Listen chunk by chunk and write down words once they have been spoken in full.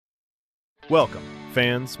Welcome,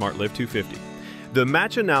 fans, SmartLive 250. The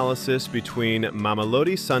match analysis between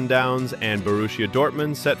Mamelodi Sundowns and Borussia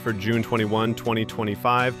Dortmund set for June 21,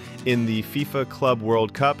 2025 in the FIFA Club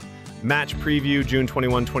World Cup. Match preview June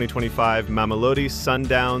 21, 2025, Mamelodi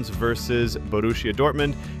Sundowns versus Borussia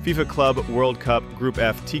Dortmund, FIFA Club World Cup Group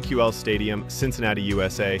F TQL Stadium, Cincinnati,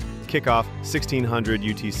 USA. Kickoff 1600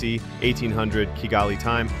 UTC, 1800 Kigali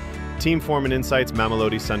time. Team form and insights,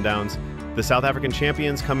 Mamelodi Sundowns. The South African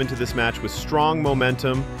champions come into this match with strong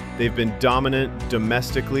momentum. They've been dominant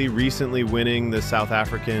domestically, recently winning the South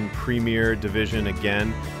African Premier Division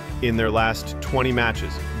again. In their last 20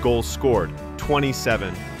 matches, goals scored,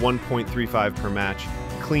 27, 1.35 per match.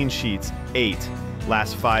 Clean sheets, 8.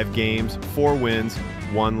 Last 5 games, 4 wins,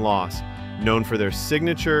 1 loss. Known for their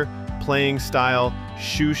signature playing style,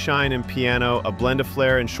 shoe shine and piano, a blend of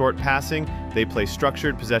flair and short passing, they play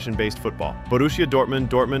structured, possession-based football. Borussia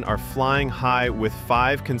Dortmund are flying high with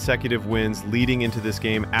 5 consecutive wins leading into this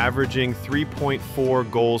game, averaging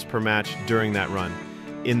 3.4 goals per match during that run.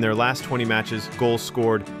 In their last 20 matches, goals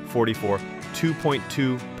scored 44,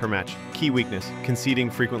 2.2 per match. Key weakness,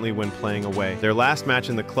 conceding frequently when playing away. Their last match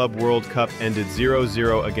in the Club World Cup ended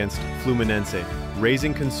 0-0 against Fluminense,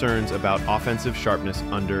 raising concerns about offensive sharpness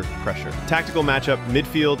under pressure. Tactical matchup,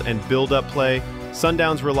 midfield and build-up play.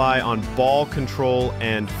 Sundowns rely on ball control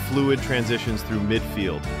and fluid transitions through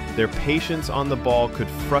midfield. Their patience on the ball could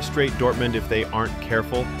frustrate Dortmund if they aren't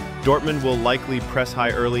careful. Dortmund will likely press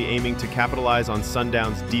high early, aiming to capitalize on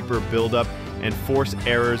Sundowns' deeper build-up and force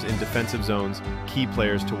errors in defensive zones. Key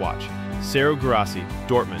players to watch. Serhou Guirassy,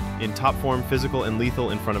 Dortmund, in top form, physical and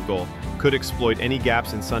lethal in front of goal, could exploit any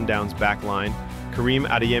gaps in Sundowns' back line. Karim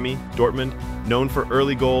Adeyemi, Dortmund, known for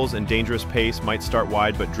early goals and dangerous pace, might start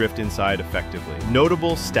wide but drift inside effectively.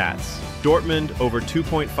 Notable stats. Dortmund over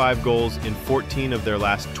 2.5 goals in 14 of their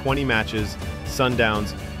last 20 matches.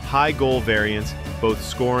 Sundowns, high goal variance, both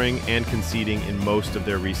scoring and conceding in most of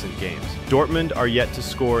their recent games. Dortmund are yet to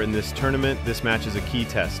score in this tournament. This match is a key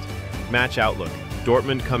test. Match outlook.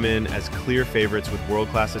 Dortmund come in as clear favorites with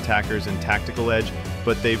world-class attackers and tactical edge,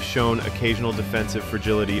 but they've shown occasional defensive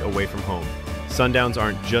fragility away from home. Sundowns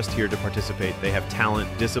aren't just here to participate. They have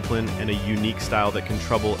talent, discipline, and a unique style that can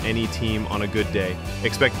trouble any team on a good day.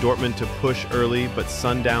 Expect Dortmund to push early, but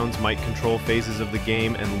Sundowns might control phases of the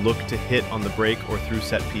game and look to hit on the break or through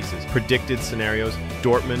set pieces. Predicted scenarios,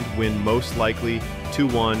 Dortmund win most likely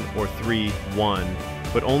 2-1 or 3-1,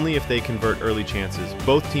 but only if they convert early chances.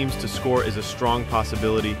 Both teams to score is a strong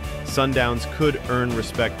possibility. Sundowns could earn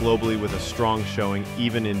respect globally with a strong showing,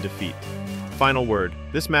 even in defeat. Final word,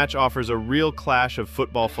 this match offers a real clash of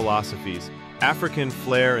football philosophies, African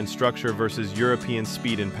flair and structure versus European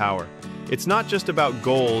speed and power. It's not just about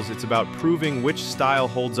goals, it's about proving which style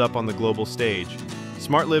holds up on the global stage.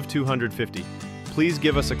 SmartLive 250. Please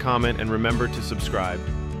give us a comment and remember to subscribe.